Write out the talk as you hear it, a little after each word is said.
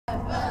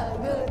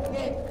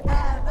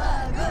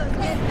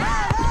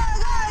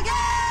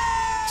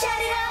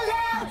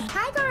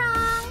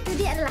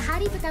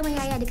time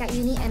hari-hari dekat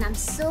uni and I'm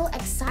so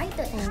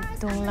excited.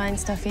 Untung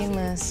lines dah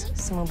famous.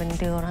 Semua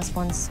benda orang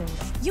sponsor.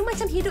 You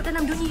macam hidup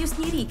dalam dunia you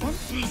sendiri, kan?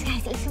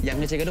 Guys, Yang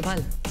kena cakap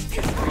Pal.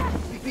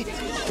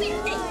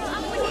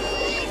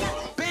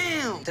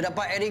 Bam!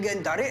 Terdapat adegan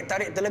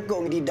tarik-tarik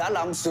telekung di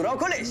dalam surau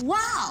kolej.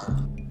 Wow!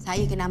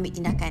 Saya kena ambil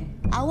tindakan.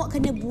 Awak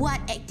kena buat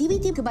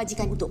aktiviti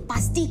kebajikan untuk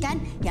pastikan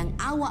yang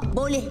awak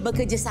boleh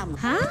bekerjasama.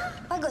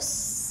 bagus.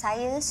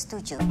 Saya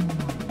setuju.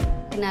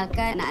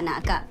 Kenalkan anak-anak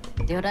akak.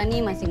 Diorang ni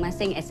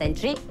masing-masing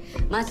eksentrik,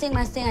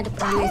 masing-masing ada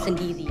perangai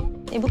sendiri.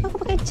 Bukan aku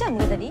pakai jam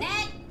ke tadi?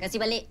 Kasih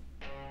balik.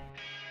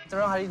 Kita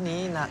orang hari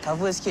ni nak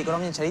cover sikit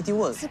korang punya charity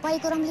work. Supaya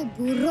korang boleh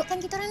burukkan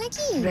kita orang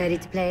lagi. Ready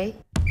to play?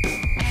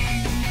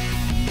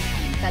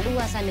 Kat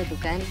luar sana tu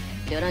kan,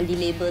 diorang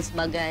dilabel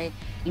sebagai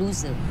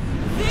loser.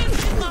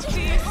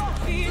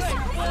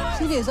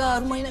 Serius lah,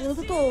 rumah ni nak kena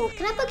tutup.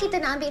 Kenapa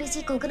kita nak ambil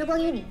risiko kena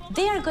buang uni?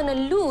 They are gonna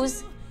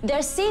lose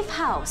their safe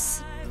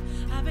house.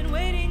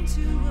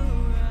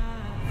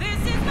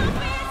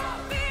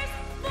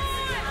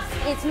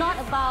 It's not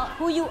about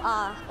who you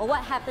are or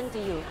what happened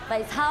to you,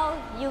 but it's how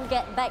you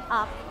get back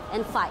up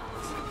and fight.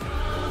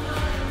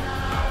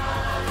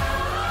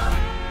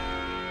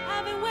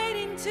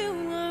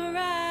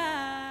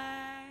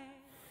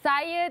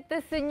 Saya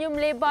tersenyum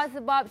lebar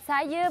sebab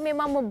saya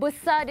memang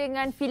membesar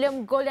dengan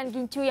filem Gol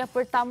Gincu yang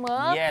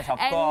pertama. Yes, of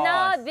And course.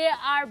 now they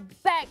are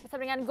back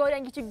bersama dengan Gol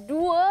Gincu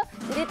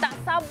 2. Jadi tak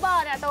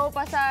sabar nak tahu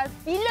pasal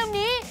filem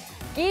ni.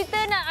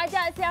 Kita nak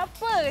ajak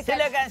siapa?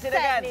 Silakan.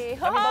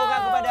 Kami bawakan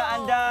kepada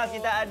anda,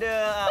 kita ada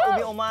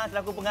Umi Omar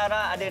selaku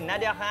pengarah, ada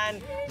Nadia Khan,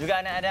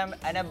 juga anak Adam,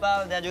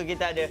 Annabelle dan juga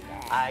kita ada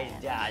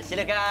Aida.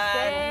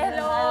 Silakan.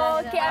 Hello.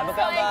 Okay, I'm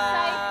so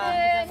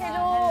excited.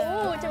 Hello.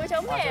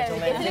 Comel-comel.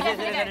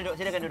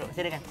 Silakan duduk.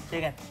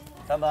 Silakan.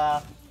 Sabar.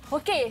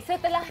 Okey,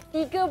 setelah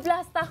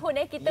 13 tahun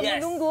kita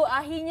menunggu,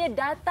 akhirnya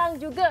datang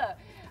juga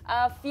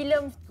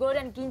filem Gol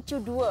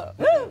Gincu 2.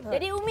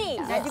 Jadi Umi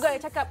dan juga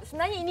cakap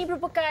sebenarnya ini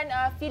merupakan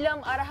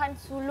filem arahan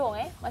sulung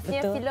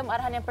maksudnya filem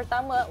arahan yang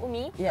pertama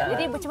Umi.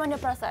 Jadi macam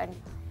mana perasaan?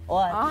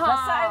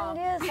 Perasaan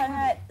dia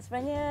sangat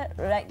sebenarnya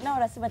right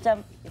now rasa macam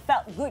it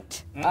felt good.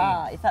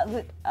 It felt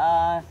good.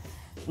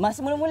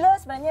 Masa mula-mula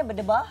sebenarnya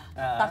berdebar,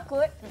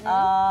 takut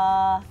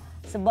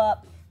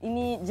sebab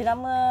ini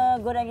jenama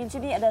Gol Gincu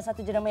ni ada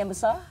satu jenama yang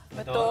besar.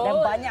 Betul. Dan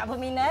banyak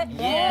peminat.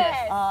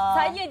 Yes.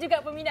 Saya juga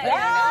peminat.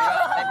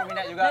 Saya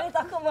peminat juga. Jadi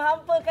takut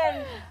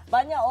menghampakan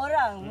banyak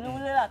orang.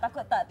 Mula-mula lah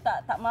takut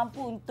tak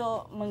mampu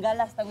untuk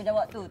menggalas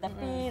tanggungjawab tu.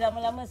 Tapi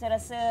lama-lama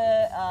saya rasa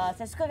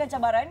saya sukakan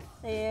cabaran.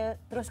 Saya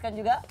teruskan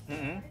juga.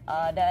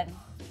 Dan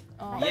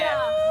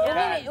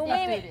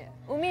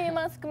Umi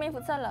memang suka main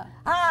futsal lah.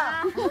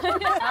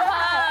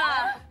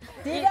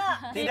 Tidak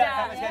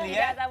sama sekali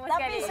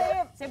Tapi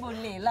saya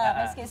boleh lah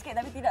main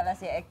sikit-sikit, tapi tidaklah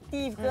saya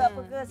aktif ke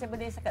apa ke. Saya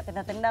boleh sekat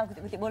tendang-tendang,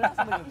 kutip-kutip bola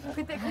saya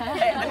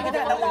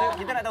boleh.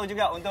 Kita nak tahu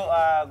juga untuk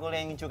Gol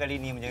Gincu kali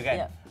ini juga kan.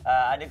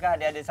 Adakah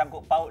dia ada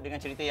sangkut paut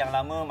dengan cerita yang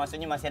lama,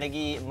 maksudnya masih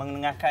lagi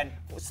menengahkan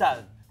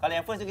futsal? Kalau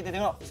yang first tu kita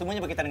tengok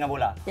semuanya berkaitan dengan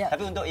bola.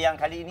 Tapi untuk yang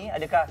kali ini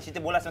adakah cerita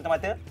bola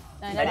semata-mata?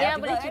 Nadia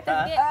boleh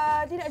cerita sikit?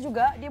 Tidak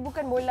juga, dia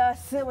bukan bola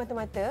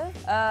semata-mata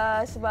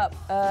sebab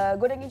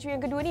Gol Gincu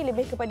yang kedua ni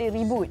lebih kepada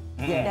reboot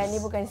dan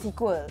dia bukan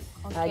sequel.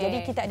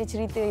 Jadi kita ada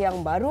cerita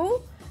yang baru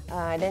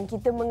dan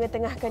kita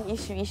mengetengahkan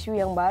isu-isu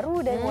yang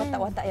baru dan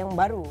watak-watak yang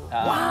baru.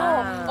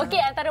 Wow.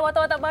 Okey, antara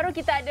watak-watak baru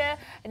kita ada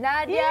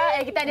Nadia,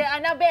 kita ada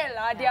Annabelle.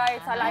 Nadia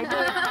salah itu.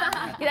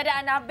 Kita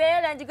ada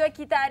Annabelle dan juga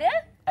kita ada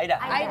Aida.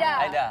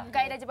 Bukan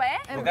Aida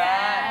Jebat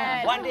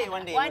Bukan. One day.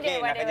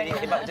 Nak jadi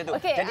hebat macam tu.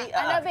 Okey, Jadi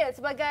Annabelle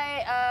sebagai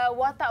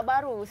watak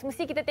baru,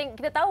 mesti kita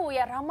tahu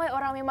ya ramai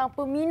orang memang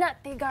peminat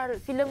tegar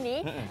filem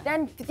ni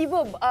dan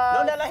tiba-tiba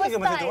dah lahir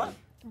ke masa tu?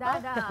 Dah.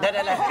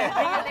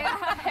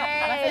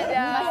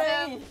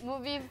 Masa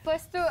movie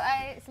first tu,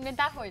 I 9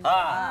 tahun.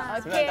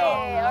 9 tahun.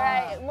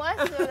 Alright. Muaz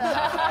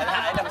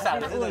dah besar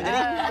masa tu. Jadi,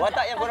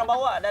 watak yang korang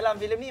bawa dalam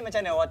filem ni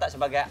macam mana? Watak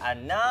sebagai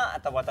anak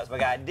atau watak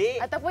sebagai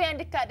adik? Ataupun yang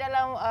dekat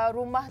dalam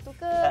rumah tu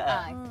ke?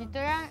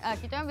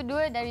 Kita orang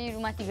berdua dari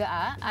rumah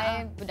 3A.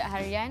 I budak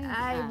harian.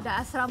 I budak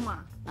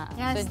asrama.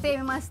 Yang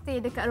memang stay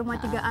dekat rumah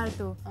 3A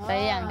tu.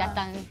 Saya yang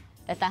datang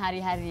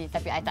hari-hari,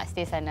 tapi I tak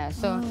stay sana.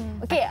 So,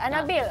 okey,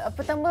 Annabelle,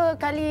 pertama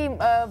kali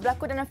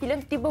berlakon dalam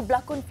filem, tiba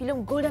berlakon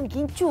filem Gol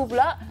Gincu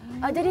pula.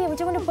 Jadi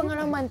macam mana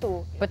pengalaman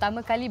tu?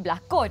 Pertama kali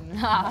berlakon.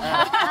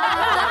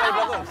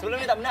 Sebelum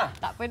ni tak pernah?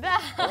 Tak pernah.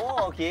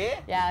 Oh, okey.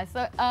 Yeah,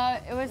 so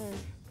it was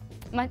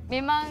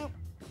memang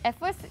at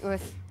first it was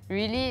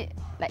really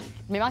like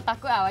memang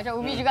takut lah, macam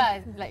Umi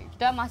juga. Like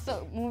kita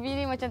masuk movie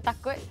ni macam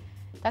takut.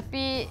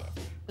 Tapi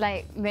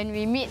like when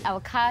we meet our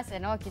cast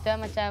and all, kita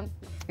macam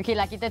okay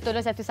lah, kita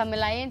tolong satu sama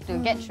lain to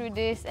get through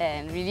this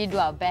and really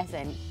do our best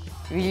and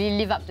really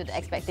live up to the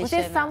expectation.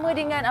 Maksudnya sama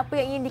dengan apa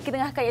yang ingin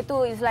diketengahkan, iaitu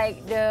is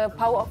like the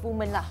power of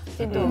woman lah.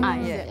 Macam tu.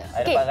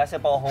 Ada dapat rasa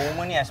power of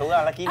woman ni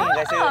seorang lelaki ni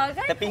rasa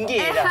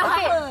terpinggir dah.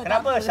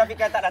 Kenapa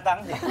Syafiqah tak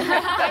datang?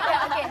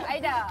 Okey,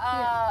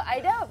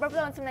 Aida berapa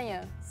tahun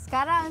sebenarnya?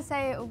 Sekarang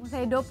umur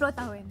saya 20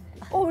 tahun.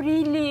 Oh,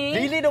 really?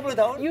 Really 20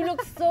 tahun? You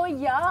look so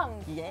young.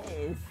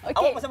 Yes.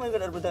 Awak bersama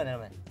juga 20 tahun,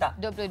 Rahman? Tak.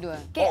 22.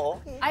 Okay.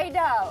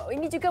 Aida,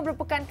 ini juga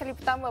merupakan kali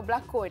pertama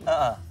berlakon.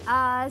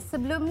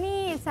 Sebelum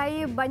ni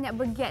saya banyak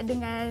bergiat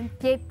dengan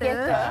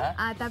teater.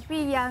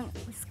 Tapi yang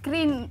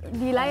skrin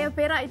di layar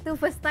perak itu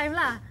first time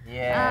lah.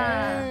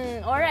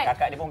 Alright.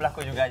 Kakak dia pun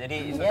berlakon juga,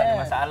 jadi tak ada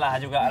masalah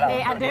jugalah.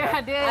 Ada.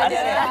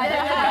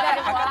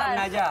 Kakak tak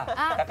mengajar.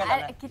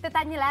 Kita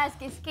tanyalah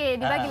sikit-sikit.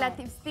 Dia bagilah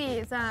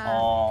tips-tips.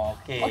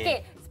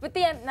 Okey.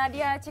 Seperti yang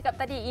Nadia cakap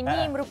tadi,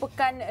 ini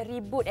merupakan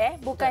reboot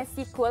bukan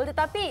sequel,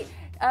 tetapi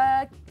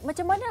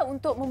macam mana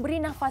untuk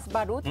memberi nafas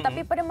baru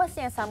tetapi pada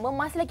masa yang sama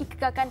masih lagi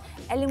kekalkan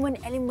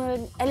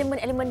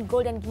elemen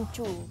Gol dan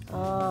Gincu.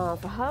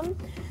 Faham.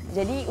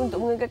 Jadi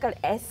untuk mengekalkan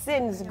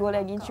essence Gol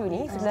dan Gincu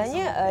ni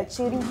sebenarnya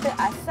cerita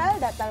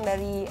asal datang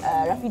dari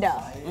Rafida.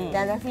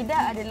 Dan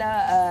Rafida adalah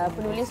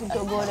penulis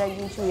untuk Gol dan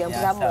Gincu yang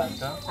pertama.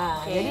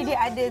 Jadi dia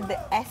ada the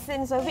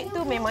essence of it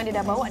tu memang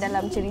dia dah bawa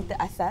dalam cerita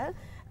asal.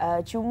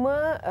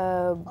 Cuma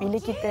bila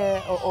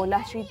kita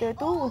olah cerita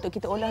tu untuk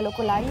kita olah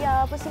lokal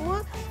layar apa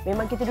semua,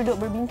 memang kita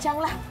duduk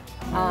berbincang lah.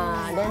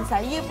 Dan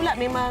saya pula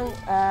memang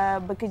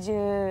bekerja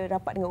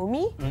rapat dengan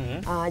Umi.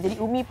 Jadi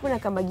Umi pun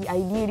akan bagi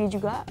idea dia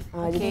juga.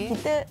 Jadi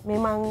kita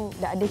memang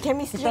dah ada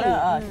chemistry.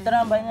 Kita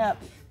orang banyak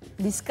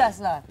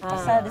discuss lah.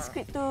 Pasal the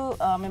script tu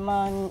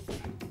memang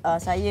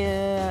saya,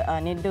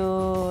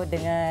 Nedo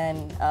dengan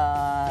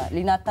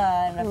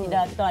Linatan,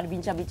 Rafida, kita ada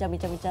bincang-bincang.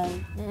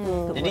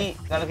 Jadi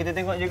kalau kita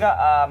tengok juga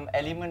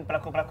elemen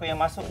pelakon-pelakon yang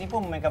masuk ni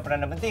pun memainkan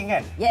peranan penting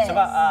kan? Yes.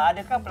 Sebab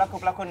adakah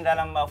pelakon-pelakon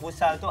dalam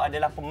futsal tu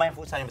adalah pemain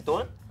futsal yang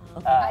betul?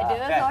 Ada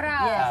kan?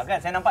 seorang. Kan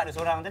saya nampak ada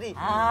seorang tadi.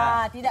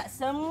 Tidak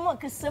semua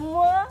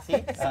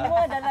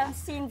dalam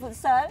scene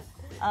futsal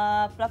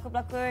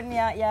pelakon-pelakon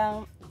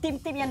yang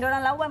tim-tim yang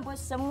diorang lawan pun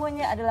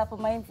semuanya adalah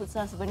pemain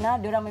futsal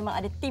sebenar. Diorang memang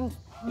ada tim,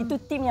 itu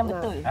tim yang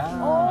betul.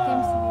 Tim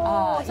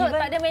semua. So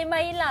tak ada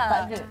main-main lah.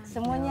 Tak ada.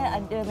 Semuanya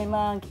ada,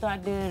 memang kita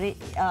ada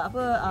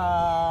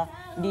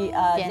di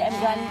JM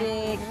Grande,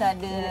 kita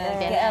ada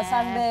KL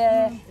Sambil,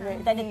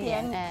 kita ada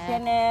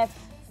TNF,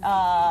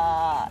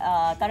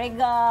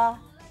 Tarega.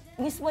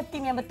 Ini semua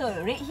tim yang betul.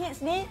 Red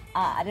Hits ni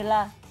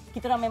adalah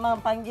kita orang memang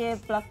panggil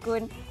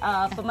pelakon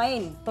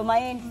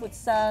pemain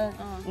futsal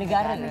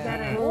negara.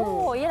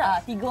 Oh, iyalah.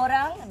 3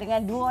 orang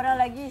dengan 2 orang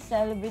lagi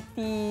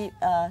selebriti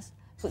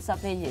futsal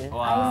player.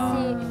 I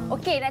see.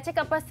 Okey, nak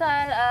cakap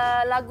pasal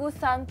lagu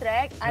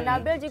soundtrack,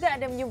 Nabil juga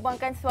ada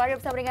menyumbangkan suara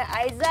bersama dengan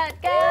Aizat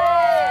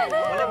kan?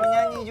 Boleh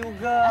menyanyi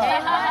juga.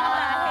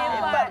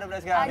 Hebat dah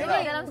budak sekarang.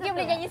 Jadi mungkin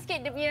boleh nyanyi sikit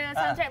dia punya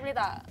soundtrack, boleh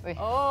tak?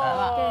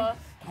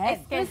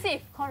 Eksklusif.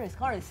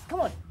 Chorus.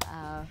 Come on.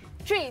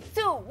 3,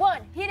 2,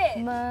 1, hit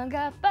it!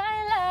 Menggapai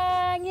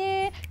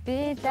langit,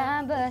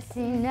 bintang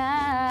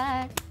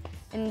bersinar.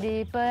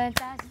 Di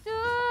pentas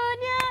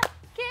dunia,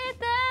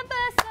 kita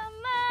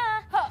bersama.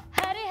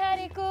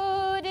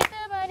 Hari-hariku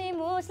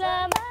ditemanimu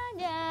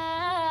selamanya.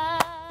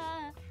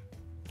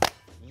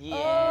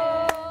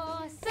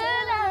 Oh,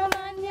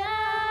 selamanya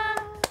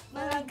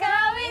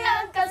melangkaui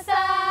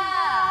angkasa.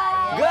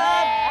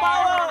 Girl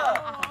power!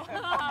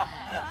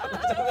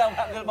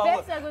 Girl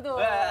power. Best lagu tu.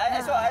 I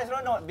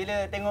seronok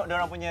bila tengok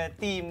diorang punya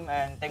team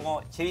and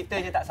tengok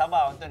ceritanya, tak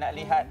sabar untuk nak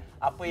lihat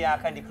apa yang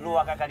akan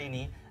dikeluarkan kali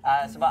ini.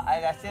 Sebab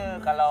I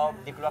rasa kalau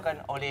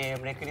dikeluarkan oleh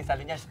mereka ni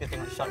selalunya suka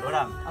tengok shot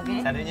diorang.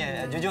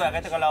 Selalunya jujur I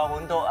kata kalau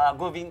untuk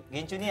Gol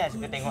Gincu ni I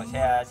suka tengok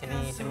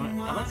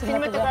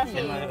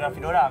sinematografi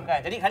diorang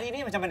kan. Jadi kali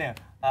ini macam mana?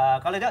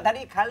 Kalau tengok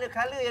tadi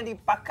color-color yang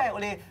dipakai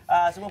oleh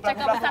semua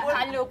pelakon-pelakon pun. Cakap pasal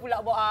color pula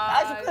Borak.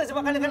 I suka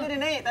sebab color-color dia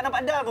naik, tak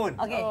nampak dah pun.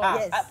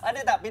 Yes. Ada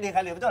tak pilih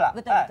color, betul tak?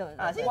 Betul.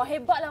 Wah,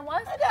 hebatlah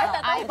Muaz. I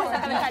tak tahu pasal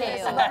color-color.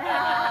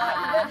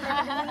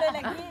 Mula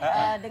lagi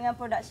dengan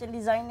production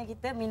designer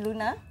kita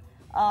Miluna.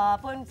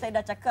 Pun saya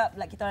dah cakap,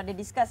 kita ada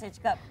discuss, saya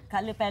cakap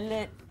color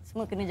palette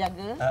semua kena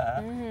jaga.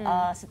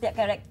 Setiap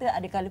karakter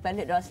ada color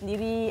palette diorang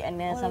sendiri, and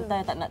then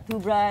sometimes tak nak too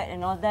bright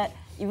and all that.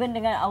 Even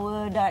dengan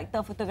our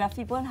director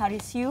fotografi pun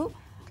Haris Yu,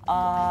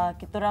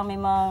 kita orang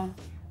memang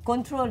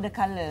control the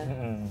color.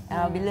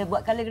 Bila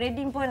buat color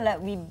grading pun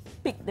we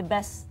pick the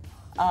best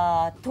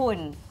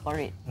tone for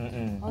it.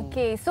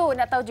 Okey, so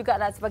nak tahu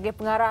jugalah sebagai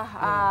pengarah,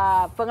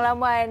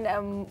 pengalaman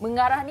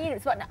mengarah ni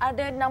sebab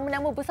ada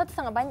nama-nama besar tu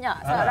sangat banyak,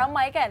 sangat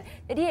ramai kan.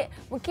 Jadi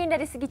mungkin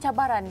dari segi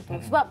cabaran tu,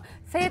 sebab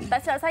saya tak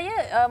silap saya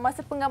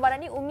masa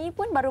penggambaran ni Umi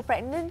pun baru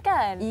pregnant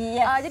kan.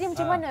 Yes. Jadi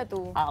macam mana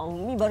tu?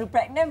 Umi baru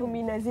pregnant.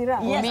 Umi Nazira.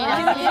 Yes. Umi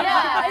Nazira.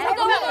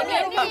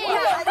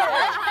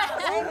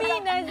 Umi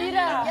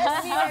Nazira.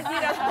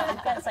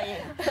 Bukan saya.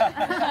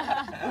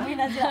 Umi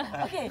Nazira.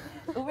 Okey,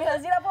 Umi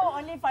Nazira pun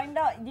only find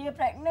out dia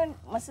pregnant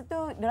masa tu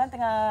diorang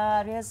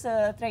tengah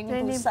rehearsal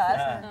training futsal.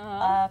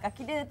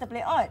 Kaki dia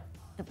terplay out.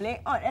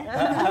 terplay out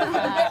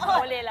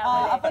Boleh lah,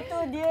 boleh. Apa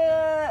tu dia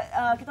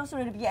kita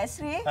suruh dia pergi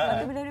X-ray. Lepas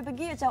tu bila dia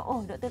pergi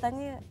macam doktor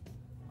tanya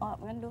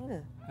mengandung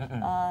ke?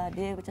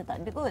 Dia macam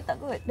tak kot.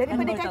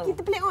 Daripada kaki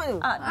terplay out tu.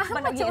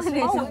 Sebab nak pergi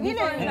X-ray. Bau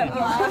gila.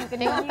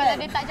 Tengok kalau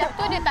dia tak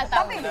jatuh, dia tak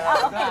tahu.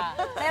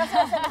 Saya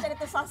rasa macam dia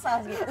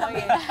tersasar sikit.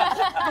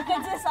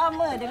 Bekerja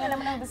sama dengan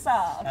nama-nama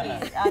besar.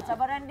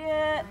 Cabaran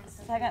dia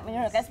sangat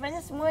menyeronokkan.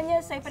 Sebenarnya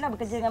semuanya saya pernah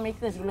bekerja dengan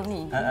mereka sebelum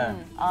ni.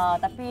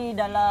 Tapi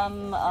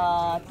dalam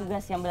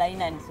tugas yang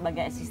berlainan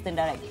sebagai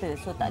assistant director.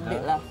 So tak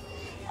ada lah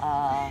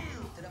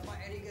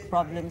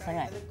problem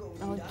sangat.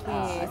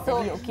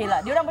 Jadi okey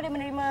lah. Diorang boleh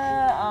menerima,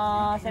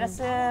 saya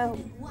rasa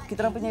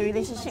kita orang punya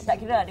relationship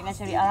tak kira lah dengan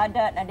Syariah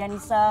Haddad, Nadia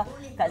Nisa,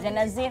 Kak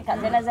Zainal Zain. Kak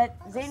Zainal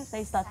Zain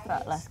saya Star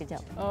Trek lah sekejap.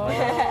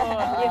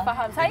 Dia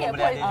faham. Saya pun.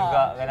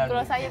 Juga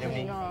Kalau saya pun.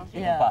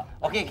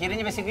 Okey,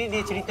 kiranya basically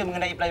dia cerita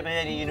mengenai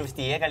pelajar-pelajar di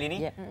universiti kali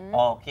ni.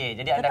 Okey,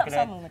 jadi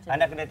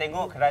anda kena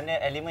tengok kerana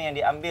elemen yang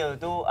diambil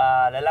tu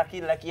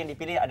lelaki-lelaki yang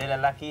dipilih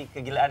adalah lelaki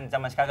kegilaan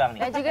zaman sekarang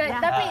ni. Dan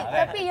juga tapi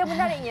yang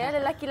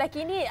menariknya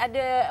lelaki-lelaki ni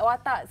ada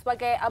watak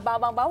sebagai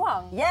abang-abang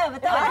bawang. Ya,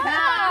 betul.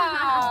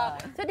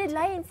 So dia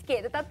lain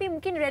sikit tetapi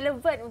mungkin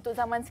relevan untuk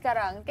zaman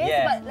sekarang.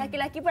 Sebab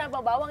lelaki-lelaki pun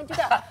abang bawang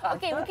juga.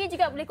 Okey, mungkin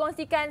juga boleh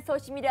kongsikan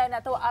social media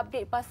nak tahu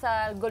update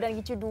pasal Gol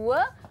Gincu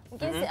Vo.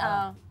 Mungkin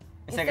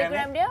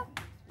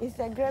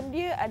Instagram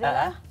dia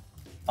adalah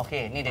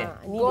Okey, ni dia.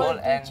 Gol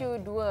Gincu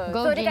Vo.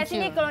 So dekat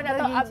sini kalau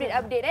nak tahu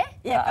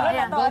update-update kalau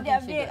nak tahu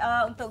update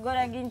untuk Gol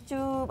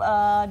Gincu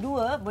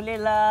Vo,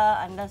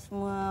 bolehlah anda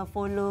semua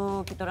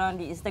follow kita orang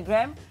di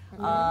Instagram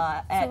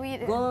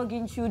 @Gol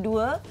Gincu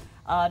Vo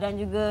dan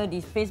juga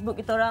di Facebook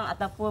kita orang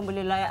ataupun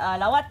boleh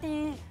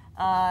lawati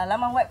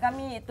laman web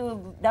kami itu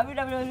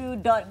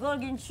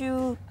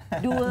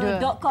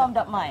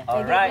www.golgincu2.com.my.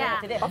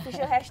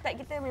 Official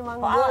hashtag kita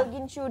memang Gol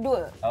Gincu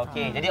 2.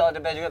 Okey, jadi all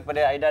the best juga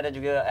kepada Aida dan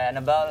juga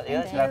Annabelle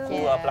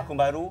selaku pelakon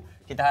baru.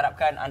 Kita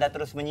harapkan anda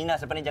terus menyinar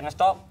selepas ni, jangan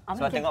stop.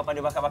 Sebab tengok pada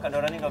bakat-bakat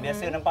diorang ni luar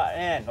biasa nampak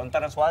kan.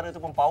 Lontaran suara tu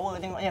pun power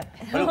tengoknya.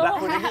 Belum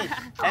berlakon lagi.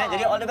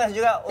 Jadi all the best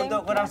juga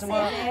untuk korang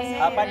semua.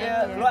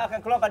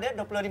 Akan keluar pada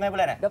 25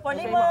 bulan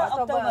 25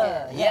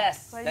 Oktober.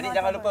 Yes. Jadi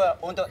jangan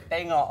lupa untuk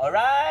tengok.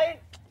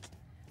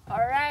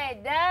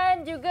 Alright,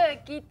 dan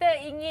juga kita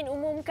ingin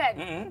umumkan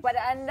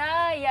kepada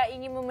anda yang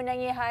ingin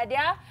memenangi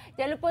hadiah,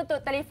 jangan lupa untuk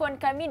telefon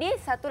kami di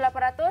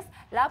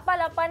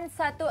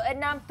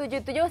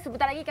 18881677.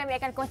 Sebentar lagi kami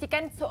akan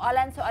kongsikan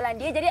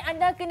soalan-soalan dia. Jadi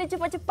anda kena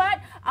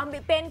cepat-cepat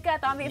ambil pen ke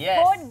atau ambil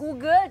phone,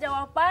 Google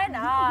jawapan.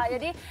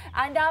 Jadi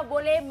anda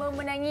boleh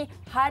memenangi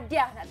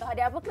hadiah. Nak tahu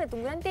hadiah apa, kena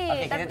tunggu nanti.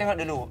 Okey, kita tengok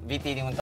dulu VT ni untuk